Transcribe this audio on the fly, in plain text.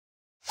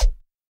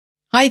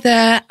Hi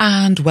there,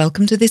 and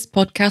welcome to this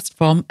podcast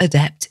from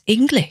Adept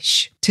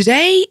English.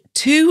 Today,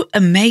 two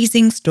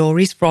amazing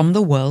stories from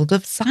the world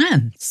of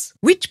science,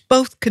 which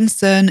both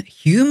concern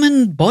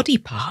human body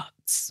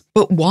parts.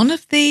 But one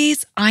of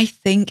these, I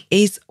think,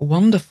 is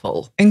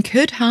wonderful and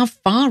could have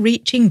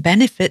far-reaching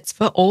benefits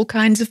for all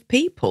kinds of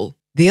people.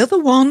 The other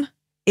one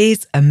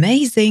is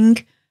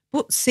amazing,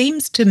 but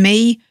seems to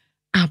me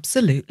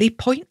absolutely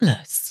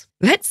pointless.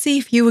 Let's see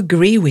if you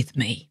agree with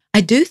me.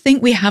 I do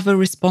think we have a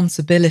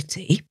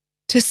responsibility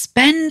to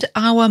spend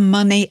our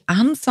money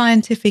and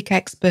scientific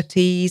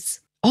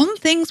expertise on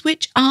things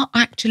which are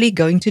actually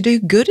going to do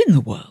good in the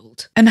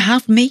world and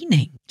have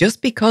meaning.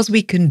 Just because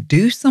we can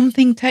do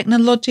something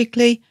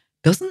technologically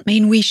doesn't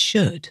mean we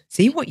should.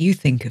 See what you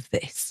think of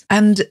this.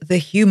 And the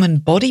human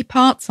body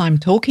parts I'm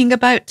talking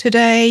about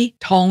today,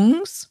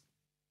 tongs,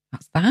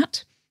 that's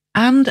that,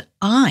 and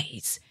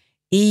eyes,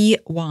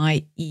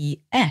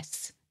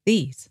 E-Y-E-S,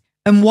 these.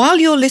 And while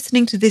you're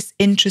listening to this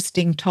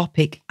interesting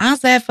topic,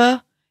 as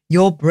ever,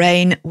 your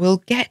brain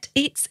will get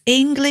its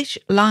English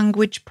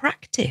language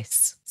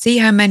practice. See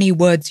how many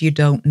words you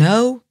don't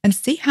know and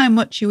see how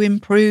much you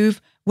improve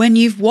when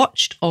you've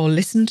watched or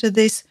listened to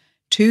this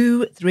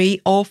 2,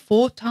 3 or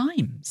 4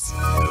 times.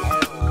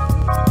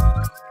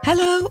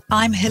 Hello,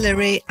 I'm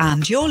Hilary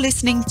and you're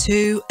listening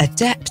to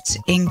Adept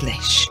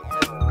English.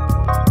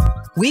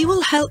 We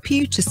will help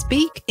you to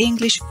speak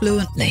English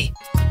fluently.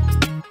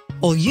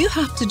 All you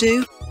have to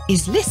do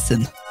is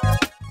listen.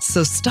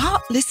 So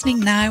start listening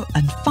now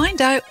and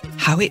find out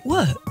how it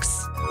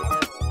works.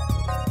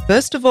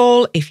 First of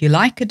all, if you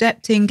like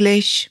Adept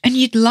English and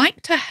you'd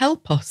like to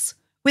help us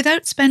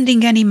without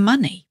spending any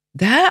money,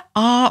 there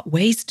are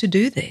ways to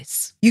do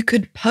this. You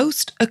could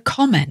post a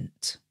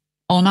comment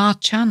on our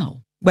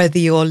channel, whether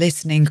you're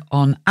listening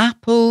on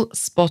Apple,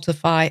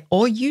 Spotify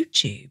or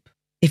YouTube.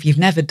 If you've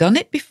never done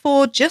it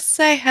before, just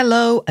say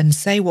hello and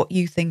say what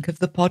you think of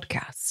the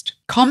podcast.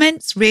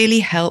 Comments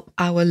really help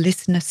our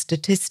listener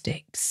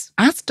statistics,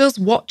 as does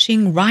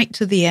watching right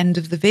to the end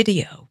of the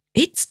video.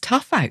 It's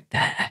tough out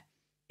there.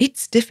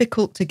 It's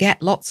difficult to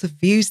get lots of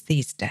views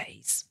these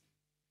days.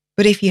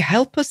 But if you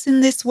help us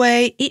in this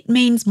way, it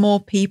means more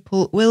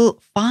people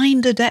will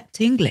find Adept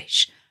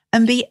English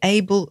and be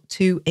able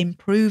to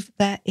improve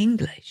their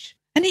English.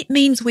 And it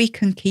means we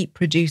can keep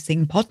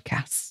producing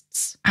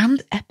podcasts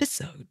and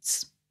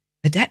episodes.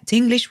 Adept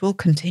English will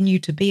continue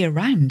to be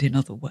around, in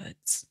other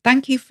words.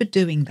 Thank you for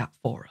doing that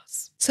for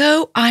us.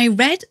 So I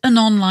read an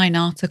online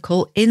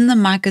article in the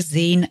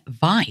magazine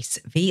Vice,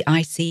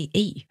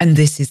 V-I-C-E, and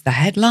this is the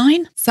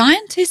headline: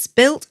 Scientists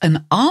built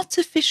an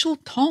artificial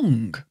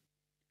tongue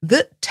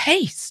that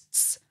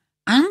tastes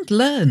and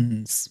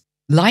learns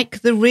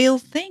like the real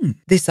thing.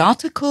 This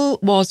article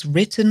was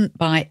written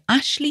by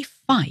Ashley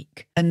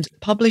Fike and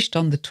published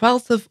on the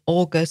 12th of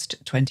August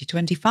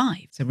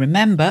 2025. So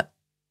remember,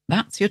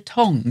 that's your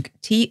tongue,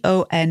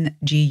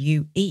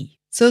 T-O-N-G-U-E.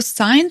 So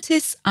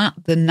scientists at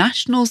the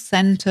National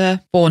Center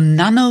for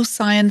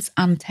Nanoscience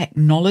and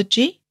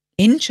Technology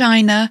in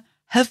China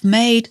have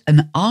made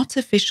an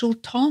artificial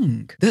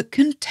tongue that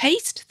can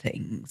taste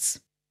things.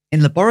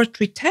 In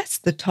laboratory tests,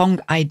 the tongue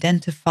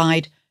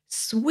identified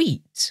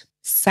sweet,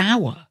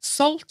 sour,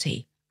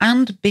 salty,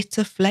 and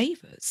bitter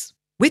flavors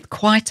with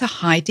quite a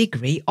high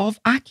degree of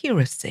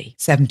accuracy,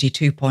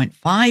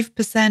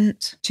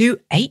 72.5% to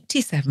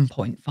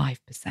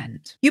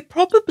 87.5%. You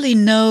probably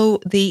know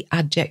the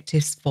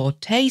adjectives for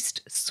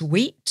taste: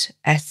 sweet,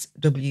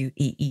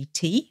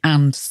 S-W-E-E-T,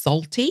 and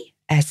salty,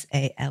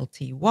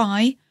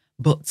 S-A-L-T-Y,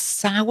 but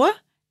sour,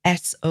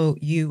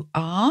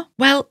 S-O-U-R.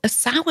 Well, a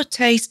sour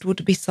taste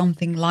would be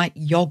something like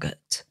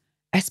yogurt,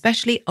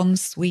 especially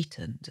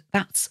unsweetened.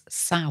 That's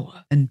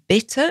sour. And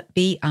bitter,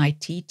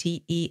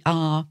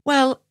 B-I-T-T-E-R,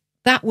 well,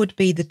 that would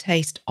be the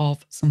taste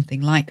of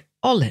something like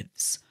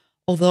olives,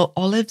 although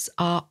olives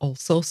are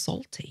also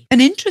salty.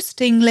 And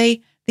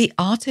interestingly, the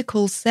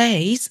article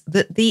says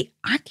that the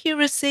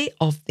accuracy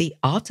of the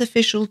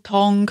artificial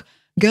tongue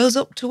goes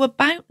up to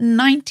about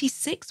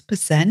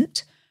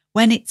 96%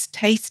 when it's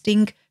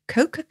tasting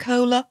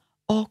Coca-Cola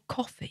or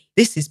coffee.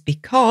 This is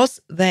because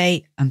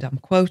they, and I'm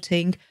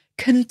quoting,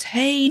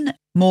 contain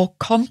more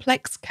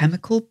complex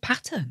chemical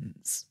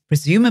patterns.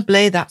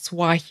 Presumably, that's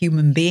why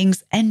human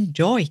beings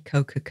enjoy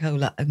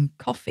Coca-Cola and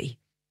coffee.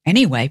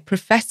 Anyway,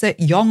 Professor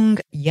Yong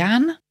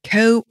Yan,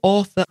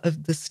 co-author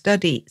of the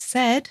study,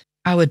 said,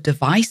 our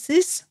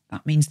devices,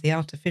 that means the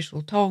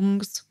artificial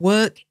tongues,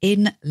 work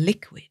in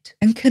liquid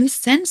and can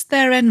sense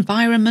their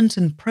environment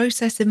and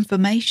process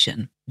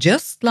information,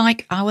 just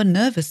like our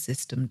nervous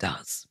system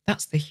does.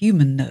 That's the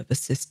human nervous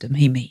system,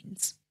 he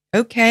means.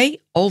 Okay,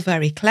 all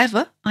very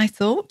clever, I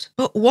thought,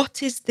 but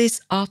what is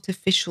this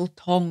artificial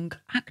tongue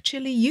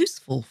actually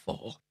useful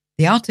for?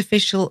 The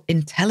artificial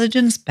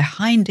intelligence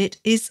behind it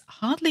is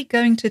hardly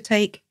going to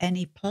take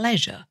any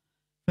pleasure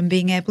from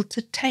being able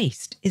to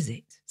taste, is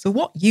it? So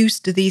what use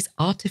do these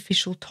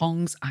artificial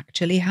tongues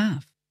actually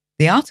have?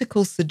 The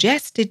article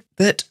suggested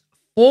that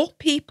For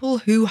people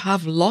who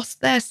have lost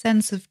their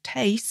sense of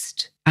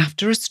taste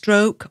after a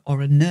stroke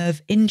or a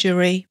nerve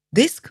injury,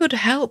 this could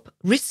help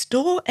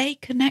restore a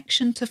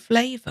connection to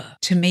flavour.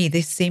 To me,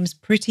 this seems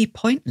pretty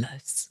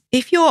pointless.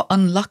 If you're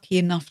unlucky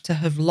enough to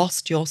have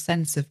lost your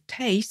sense of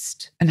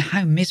taste, and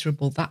how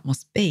miserable that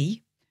must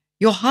be,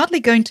 you're hardly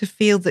going to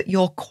feel that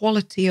your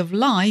quality of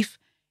life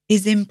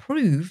is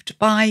improved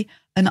by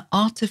an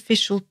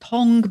artificial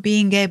tongue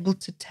being able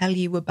to tell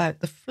you about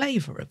the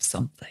flavour of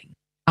something.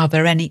 Are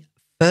there any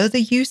further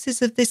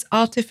uses of this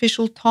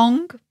artificial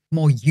tongue?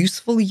 More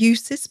useful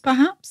uses,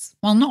 perhaps?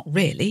 Well, not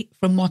really,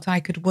 from what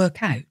I could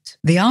work out.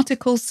 The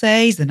article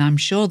says, and I'm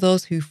sure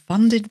those who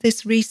funded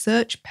this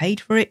research, paid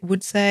for it,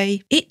 would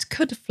say, it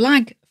could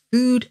flag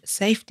food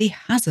safety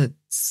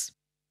hazards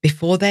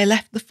before they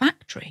left the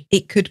factory.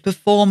 It could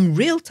perform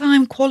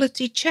real-time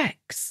quality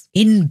checks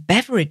in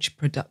beverage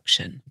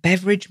production.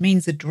 Beverage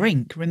means a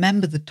drink.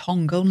 Remember, the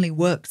tongue only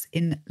works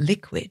in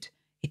liquid.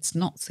 It's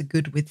not so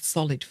good with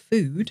solid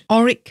food.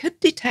 Or it could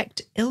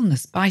detect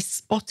illness by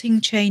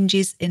spotting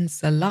changes in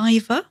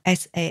saliva,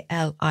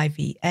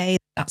 saliva,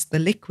 that's the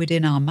liquid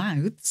in our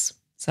mouths,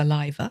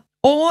 saliva.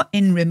 Or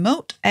in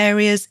remote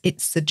areas,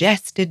 it's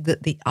suggested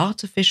that the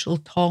artificial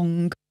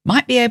tongue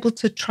might be able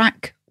to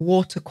track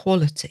water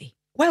quality.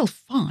 Well,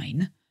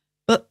 fine,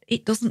 but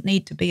it doesn't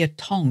need to be a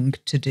tongue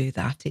to do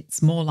that.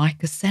 It's more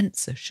like a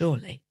sensor,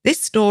 surely.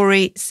 This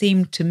story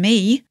seemed to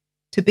me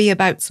to be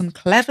about some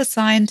clever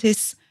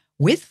scientists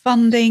with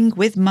funding,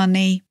 with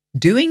money,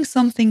 doing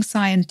something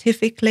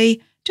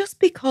scientifically just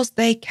because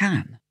they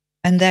can,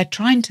 and they're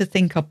trying to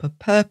think up a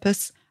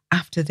purpose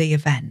after the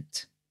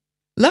event.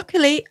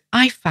 Luckily,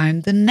 I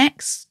found the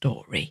next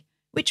story,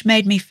 which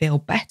made me feel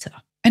better,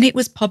 and it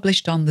was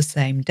published on the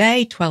same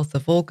day, 12th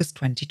of August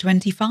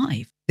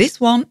 2025. This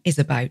one is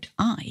about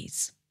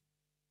eyes.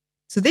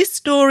 So this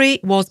story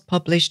was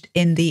published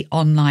in the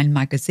online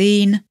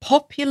magazine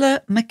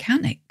Popular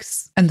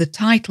Mechanics, and the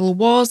title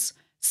was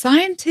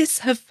Scientists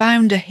Have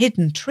Found a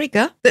Hidden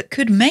Trigger That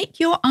Could Make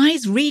Your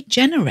Eyes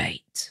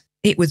Regenerate.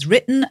 It was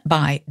written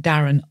by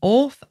Darren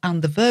Orth,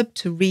 and the verb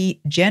to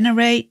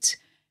regenerate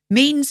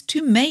means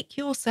to make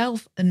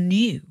yourself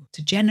anew,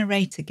 to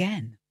generate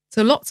again.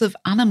 So lots of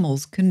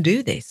animals can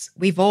do this.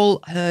 We've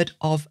all heard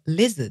of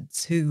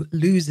lizards who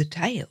lose a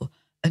tail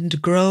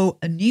and grow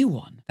a new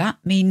one. That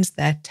means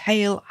their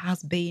tail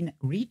has been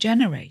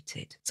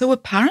regenerated. So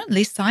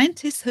apparently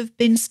scientists have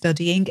been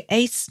studying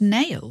a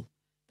snail.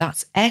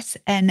 That's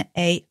snail.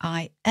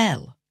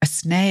 A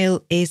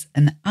snail is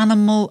an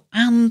animal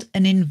and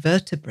an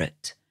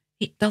invertebrate.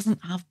 It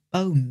doesn't have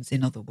bones,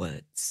 in other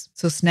words.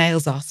 So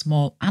snails are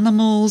small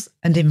animals,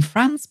 and in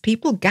France,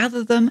 people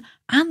gather them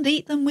and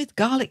eat them with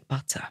garlic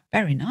butter.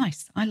 Very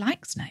nice. I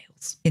like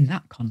snails, in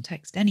that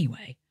context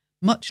anyway.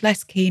 Much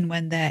less keen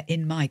when they're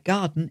in my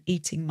garden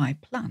eating my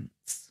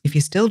plants. If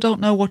you still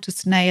don't know what a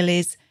snail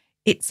is,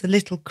 it's a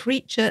little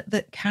creature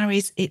that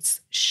carries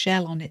its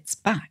shell on its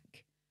back,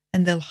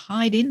 and they'll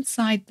hide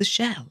inside the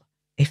shell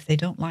if they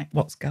don't like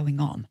what's going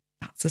on.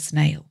 That's a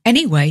snail.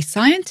 Anyway,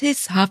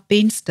 scientists have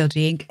been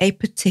studying a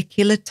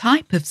particular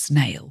type of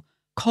snail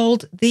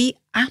called the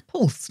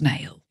apple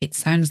snail. It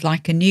sounds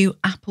like a new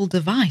Apple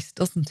device,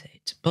 doesn't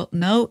it? But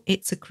no,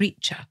 it's a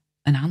creature,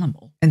 an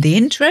animal. And the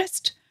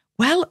interest?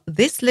 Well,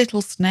 this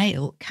little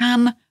snail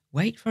can,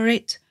 wait for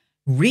it,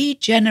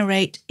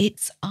 regenerate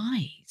its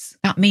eyes.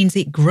 That means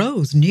it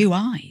grows new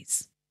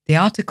eyes. The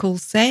article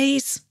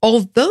says,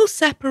 although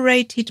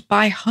separated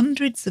by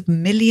hundreds of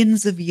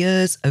millions of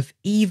years of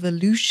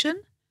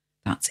evolution,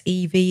 that's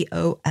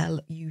evolution,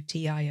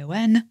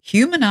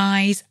 human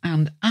eyes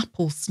and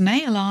apple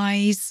snail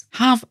eyes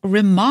have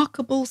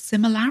remarkable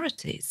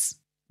similarities,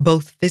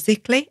 both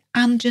physically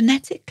and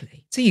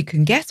genetically. So you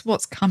can guess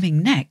what's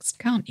coming next,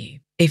 can't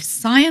you? If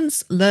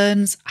science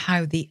learns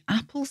how the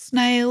apple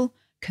snail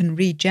can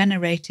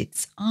regenerate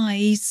its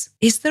eyes,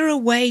 is there a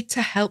way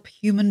to help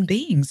human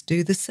beings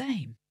do the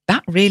same?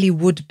 That really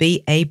would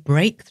be a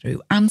breakthrough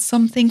and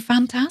something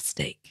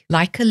fantastic,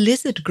 like a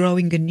lizard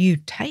growing a new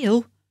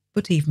tail,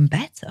 but even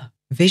better,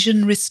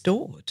 vision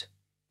restored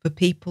for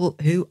people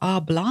who are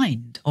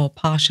blind or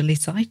partially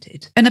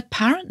sighted. And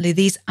apparently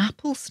these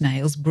apple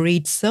snails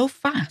breed so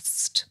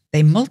fast,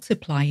 they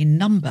multiply in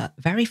number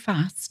very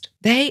fast.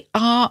 They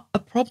are a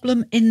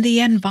problem in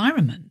the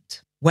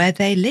environment where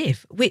they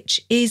live, which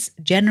is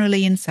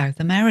generally in South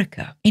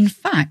America. In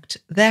fact,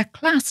 they're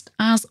classed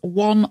as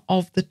one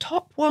of the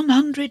top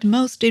 100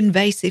 most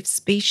invasive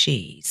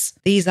species.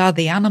 These are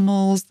the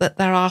animals that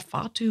there are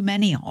far too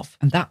many of,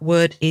 and that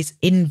word is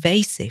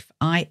invasive,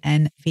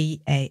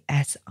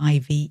 invasive.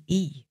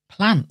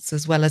 Plants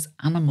as well as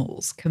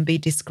animals can be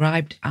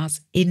described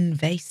as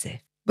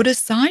invasive. But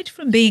aside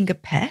from being a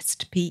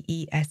pest,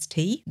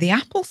 P-E-S-T, the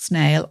apple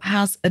snail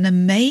has an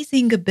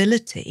amazing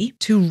ability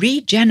to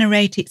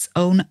regenerate its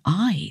own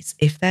eyes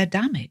if they're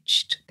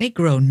damaged. They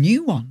grow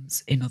new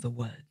ones, in other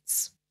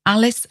words.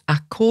 Alice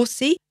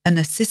Accorsi, an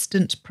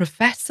assistant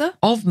professor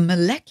of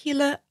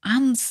molecular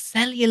and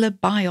cellular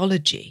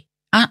biology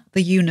at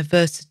the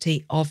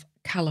University of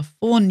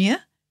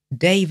California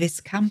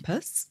Davis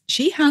campus,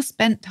 she has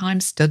spent time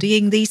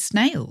studying these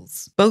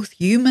snails. Both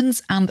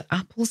humans and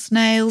apple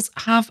snails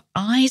have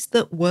eyes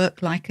that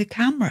work like a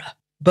camera.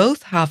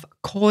 Both have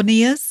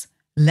corneas,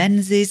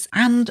 lenses,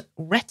 and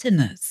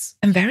retinas,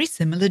 and very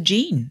similar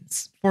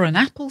genes. For an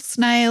apple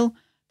snail,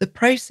 the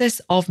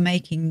process of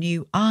making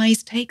new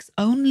eyes takes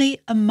only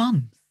a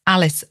month.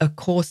 Alice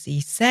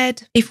Accorsi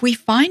said, "If we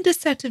find a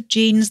set of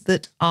genes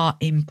that are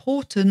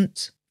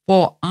important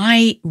for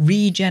eye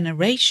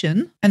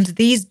regeneration, and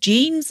these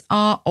genes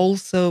are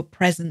also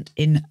present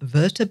in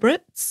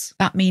vertebrates,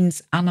 that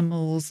means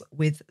animals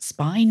with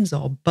spines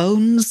or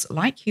bones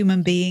like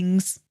human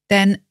beings,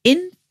 then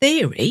in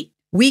theory,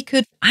 we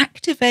could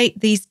activate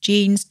these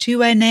genes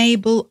to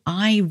enable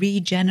eye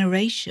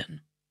regeneration."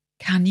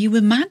 Can you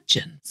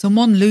imagine?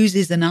 Someone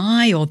loses an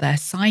eye or their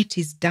sight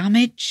is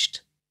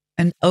damaged,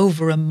 and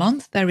over a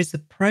month there is a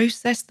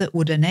process that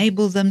would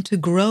enable them to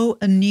grow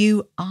a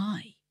new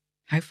eye.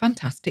 How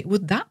fantastic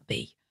would that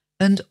be?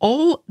 And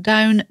all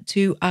down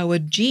to our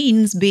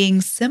genes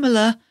being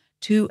similar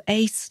to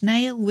a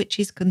snail, which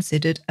is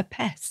considered a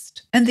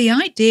pest. And the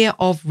idea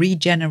of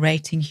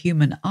regenerating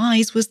human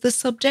eyes was the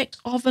subject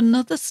of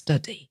another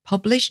study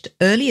published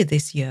earlier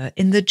this year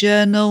in the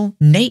journal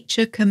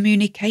Nature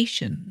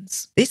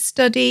Communications. This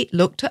study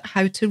looked at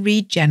how to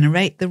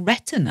regenerate the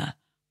retina,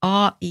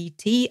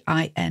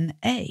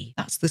 retina.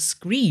 That's the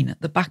screen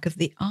at the back of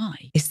the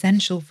eye,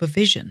 essential for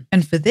vision.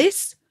 And for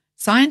this,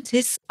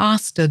 scientists are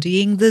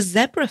studying the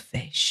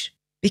zebrafish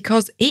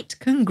because it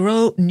can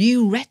grow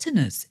new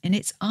retinas in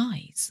its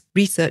eyes.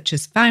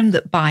 Researchers found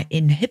that by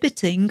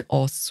inhibiting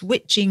or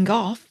switching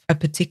off a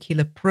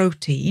particular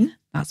protein,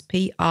 that's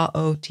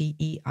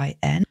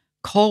protein,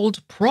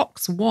 called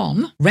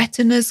PROX1,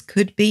 retinas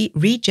could be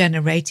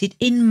regenerated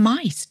in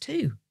mice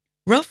too.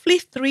 Roughly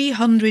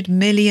 300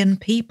 million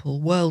people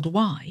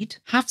worldwide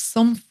have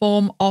some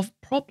form of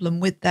problem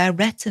with their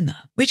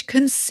retina, which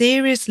can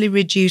seriously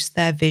reduce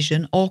their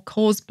vision or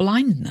cause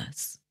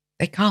blindness.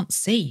 They can't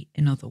see,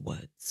 in other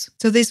words.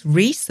 So this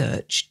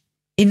research,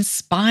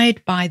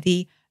 inspired by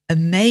the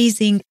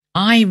amazing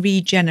eye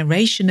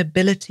regeneration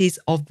abilities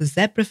of the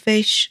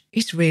zebrafish,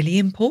 is really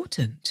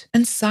important.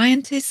 And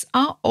scientists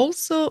are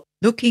also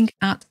looking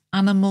at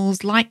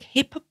animals like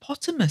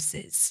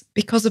hippopotamuses,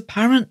 because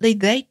apparently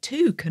they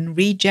too can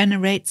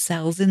regenerate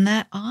cells in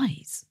their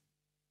eyes.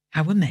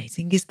 How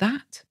amazing is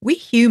that? We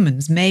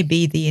humans may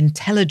be the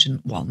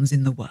intelligent ones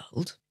in the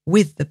world,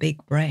 with the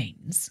big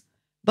brains,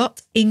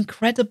 but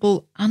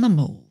incredible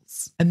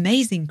animals,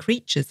 amazing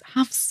creatures,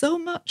 have so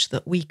much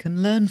that we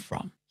can learn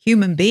from.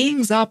 Human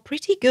beings are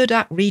pretty good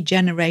at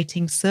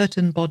regenerating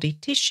certain body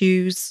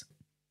tissues,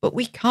 but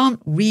we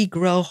can't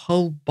regrow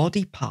whole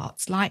body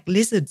parts like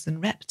lizards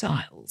and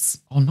reptiles,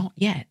 or not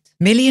yet.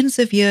 Millions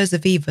of years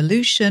of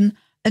evolution,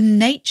 and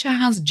nature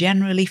has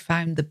generally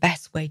found the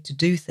best way to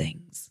do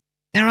things.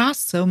 There are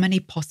so many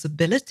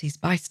possibilities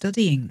by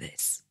studying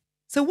this.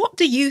 So what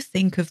do you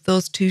think of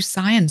those two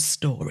science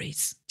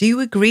stories? Do you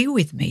agree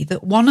with me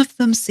that one of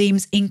them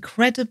seems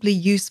incredibly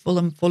useful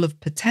and full of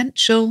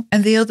potential,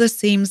 and the other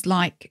seems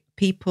like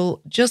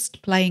people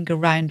just playing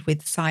around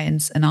with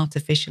science and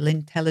artificial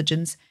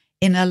intelligence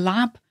in a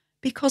lab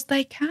because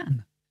they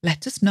can?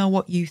 Let us know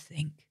what you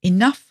think.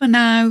 Enough for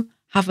now.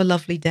 Have a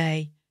lovely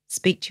day.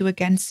 Speak to you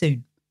again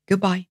soon. Goodbye.